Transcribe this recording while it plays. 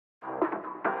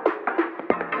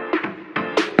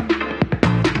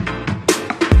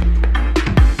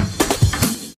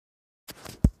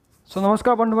So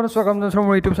নমস্কাৰ বন্ধুবান্ধৱ স্বাগতম জনাইছোঁ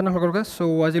মোৰ ইউটিউব চেনেল সকলোকে সো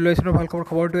আজি লৈছিলোঁ ভাল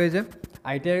খবৰটো এই যে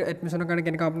ITI এডমিশ্যনৰ কাৰণে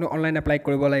কেনেকৈ আপুনি অনলাইন এপ্লাই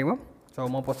কৰিব লাগিব সো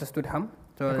মই প্ৰচেছটো দেখাম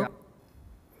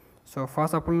সো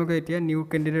ফাৰ্ষ্ট আপোনালোকে এতিয়া নিউ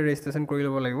কেণ্ডিডেট ৰেজিষ্ট্ৰেশ্যন কৰি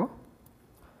ল'ব লাগিব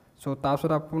সো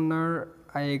তাৰপিছত আপোনাৰ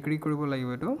আই এগ্ৰি কৰিব লাগিব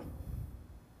এইটো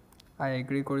আই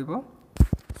এগ্ৰি কৰিব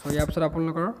সো ইয়াৰ পিছত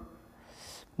আপোনালোকৰ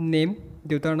নেম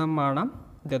দেউতাৰ নাম মাৰ নাম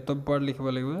ডেট অফ বাৰ্থ লিখিব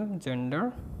লাগিব জেণ্ডাৰ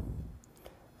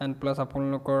এণ্ড প্লাছ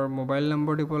আপোনালোকৰ মোবাইল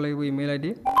নম্বৰ দিব লাগিব ইমেইল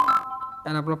আইডি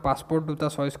এণ্ড আপোনাৰ পাছপৰ্ট দুটা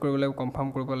চইচ কৰিব লাগিব কনফাৰ্ম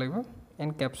কৰিব লাগিব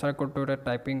এণ্ড কেপচাৰ কোডটো এটা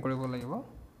টাইপিং কৰিব লাগিব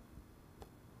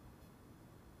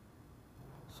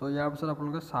সো ইয়াৰ পিছত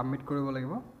আপোনালোকে সাবমিট কৰিব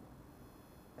লাগিব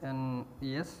এণ্ড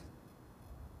ইয়েছ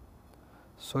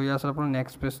সো ইয়াৰ পিছত আপোনাৰ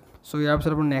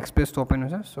নেক্সট পেজটো অ'পেন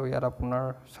হৈছে সো ইয়াত আপোনাৰ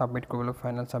সাবমিট কৰিবলৈ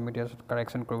ফাইনেল সাবমিট ইয়াৰ পিছত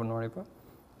কাৰেকশ্যন কৰিব নোৱাৰিব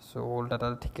সো অল ডাটা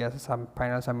ঠিকে আছে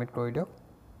ফাইনেল সাবমিট কৰি দিয়ক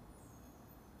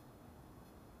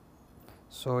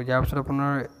সো ইয়াৰ পিছত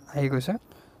আপোনাৰ আহি গৈছে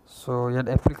সো ইয়াত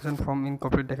এপ্লিকেশ্যন ফৰ্ম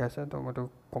ইনকমপ্লিট দেখাইছে তো মইতো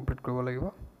কমপ্লিট কৰিব লাগিব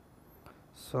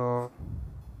সো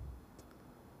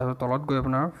আৰু তলত গৈ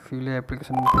আপোনাৰ ফিল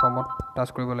এপ্লিকেশ্যন ফৰ্মত টাচ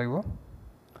কৰিব লাগিব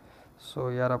সো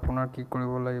ইয়াত আপোনাৰ কি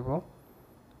কৰিব লাগিব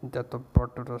ডেট অফ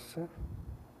বাৰ্থটোত আছে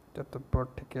ডেট অফ বাৰ্থ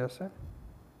ঠিকে আছে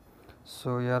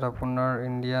সো ইয়াত আপোনাৰ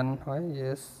ইণ্ডিয়ান হয়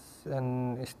yes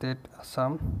and state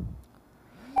Assam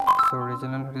so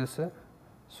regional হৈ আছে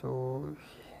সো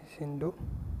হিন্দু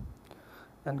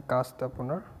এণ্ড কাষ্ট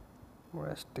আপোনাৰ মোৰ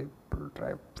ষ্টেবল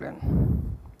ট্ৰাইব প্লেন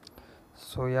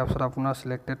সো ইয়াৰ পিছত আপোনাৰ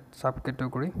selected sub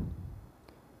category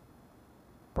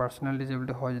personal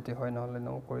disability হয় যদি হয় নহ'লে ন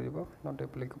কৰি দিব নট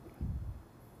এপ্লিকেবল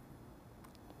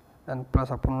এণ্ড প্লাছ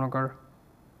আপোনালোকৰ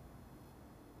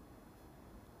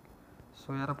সো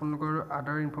ইয়াত আপোনালোকৰ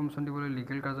আদাৰ ইনফৰ্মেশ্যন দিব লাগিব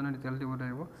লিগেল গাৰ্জেনৰ ডিটেইল দিব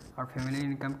লাগিব আৰু ফেমিলি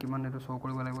ইনকাম কিমান সেইটো শ্ব'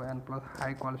 কৰিব লাগিব এণ্ড প্লাছ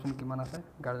হাই কোৱালিফিকেশ্যন কিমান আছে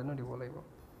গাৰ্জেনো দিব লাগিব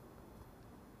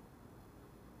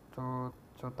তো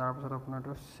তাৰপিছত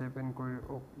আপোনাৰটো ছেভ এণ্ড কৰি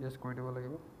য়েছ কৰি দিব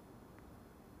লাগিব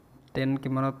 10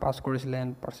 কিমানত পাছ কৰিছিলে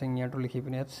এণ্ড পাছিং ইয়াৰটো লিখি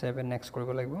পিনে ইয়াত ছেভ এণ্ড নেক্সট কৰিব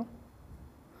লাগিব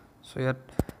সো ইয়াত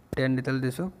 10 ডিটেইল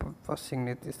দিছোঁ passing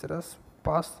net status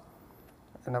pass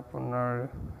and আপোনাৰ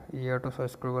ইয়াৰটো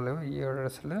চইচ কৰিব লাগিব ইয়াৰ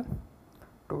আছিলে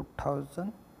 2017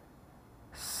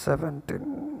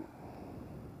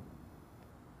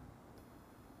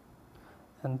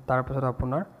 এণ্ড তাৰপিছত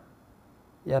আপোনাৰ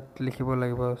ইয়াত লিখিব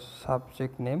লাগিব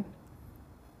subject name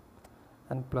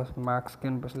and plus marks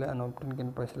কিমান পাইছিলে এণ্ড অপটেন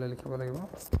কিমান পাইছিলে লিখিব লাগিব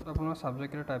আপোনাৰ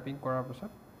সাবজেক্টৰ টাইপিং কৰাৰ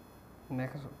পিছত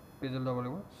নেক্সট পেজত যাব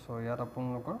লাগিব সো ইয়াত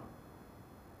আপোনালোকৰ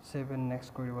ছেভ এণ্ড নেক্সট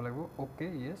কৰি দিব লাগিব অ'কে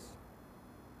য়েছ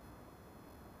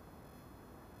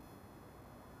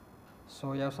সো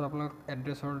ইয়াৰ পিছত আপোনালোক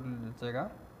এড্ৰেছৰ জেগা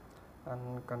এণ্ড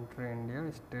কাণ্ট্ৰি ইণ্ডিয়া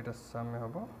ষ্টেট আছামে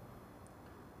হ'ব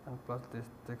and plus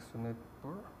district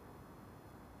Sonitpur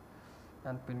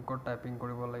and pincode typing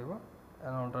কৰিব লাগিব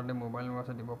এণ্ড অল্টাৰনেটিভ মোবাইল নম্বৰ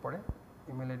আছে দিব পাৰে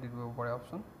ইমেইল আইডি দিব পাৰে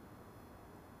অপশ্যন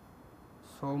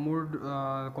সো মোৰ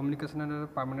কমিউনিকেশ্যন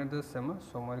পাৰ্মানেণ্ট ছেম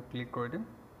সো মই ক্লিক কৰি দিম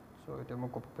সো এতিয়া মোৰ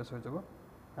কপি পেষ্ট হৈ যাব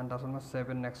এণ্ড তাৰপিছত মই ছেভ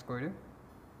এণ্ড নেক্সট কৰি দিম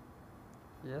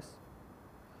য়েছ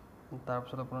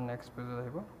তাৰপিছত আপোনাৰ নেক্সট পেজত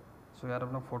আহিব সো ইয়াত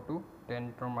আপোনাৰ ফটো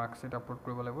 10ৰ মাৰ্কশ্বিট আপলোড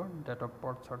কৰিব লাগিব date of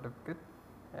birth certificate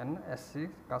and SC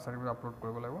caste certificate upload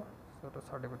কৰিব লাগিব সো এইটো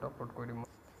চাৰ্টিফিকেট আপলোড কৰি দিম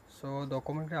সো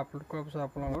ডকুমেণ্টখিনি আপলোড কৰাৰ পিছত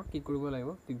আপোনালোকৰ কি কৰিব লাগিব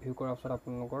প্ৰিভিউ কৰাৰ পিছত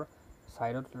আপোনালোকৰ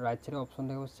ছাইডত ৰাইট ছাইডত অপশ্যন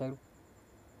থাকিব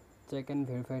চেক এণ্ড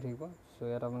ভেৰিফাই থাকিব সো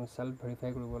ইয়াত আপোনাৰ ছেল্ফ ভেৰিফাই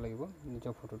কৰিব লাগিব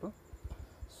নিজৰ ফটোটো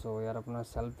সো ইয়াত আপোনাৰ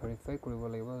ছেল্ফ ভেৰিফাই কৰিব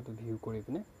লাগিব এইটো ভিউ কৰি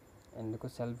পিনে এনেকৈ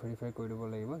ছেল্ফ ভেৰিফাই কৰি দিব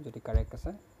লাগিব যদি কাৰেক্ট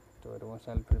আছে তো এইটো মই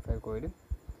ছেল্ফ ভেৰিফাই কৰি দিম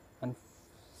and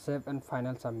save and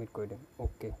final submit কৰি দিম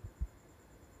অ'কে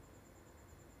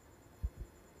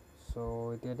সো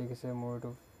এতিয়া দেখিছে মোৰ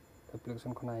এইটো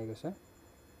এপ্লিকেশ্যনখন আহি গৈছে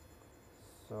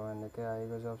সো এনেকৈ আহি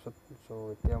গৈ যোৱাৰ পিছত সো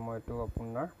এতিয়া মই এইটো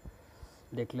আপোনাৰ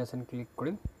ডিক্লেৰেশ্যন ক্লিক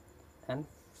কৰিম and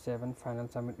save and final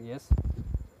submit Yes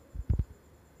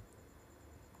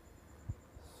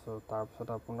so তাৰপিছত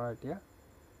আপোনাৰ এতিয়া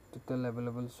টোটেল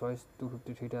এভেইলেবল চইচ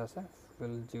 253টা আছে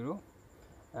ফিল 0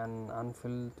 এণ্ড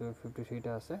আনফিল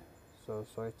 53টা আছে সো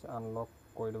চইচ আনলক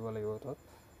কৰি দিব লাগিব তাত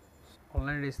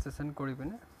অনলাইন ৰেজিষ্ট্ৰেশ্যন কৰি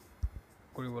পিনে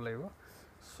কৰিব লাগিব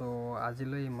সো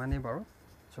আজিলৈ ইমানেই বাৰু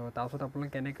সো তাৰপিছত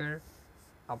আপোনালোকে কেনেকৈ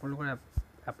আপোনালোকৰ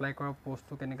এপ্লাই কৰা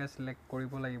পষ্টটো কেনেকৈ চিলেক্ট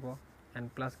কৰিব লাগিব এণ্ড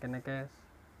প্লাছ কেনেকৈ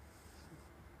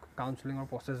কাউন্সেলিঙৰ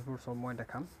প্ৰচেছবোৰ চব মই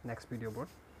দেখাম নেক্সট ভিডিঅ'বোৰত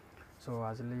সো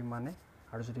আজিলৈ ইমানেই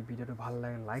আৰু যদি ভিডিঅ'টো ভাল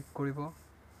লাগে লাইক কৰিব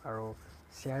আৰু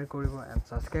শ্বেয়াৰ কৰিব এণ্ড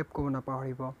ছাবস্ক্ৰাইব কৰিব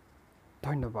নাপাহৰিব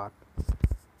ধন্যবাদ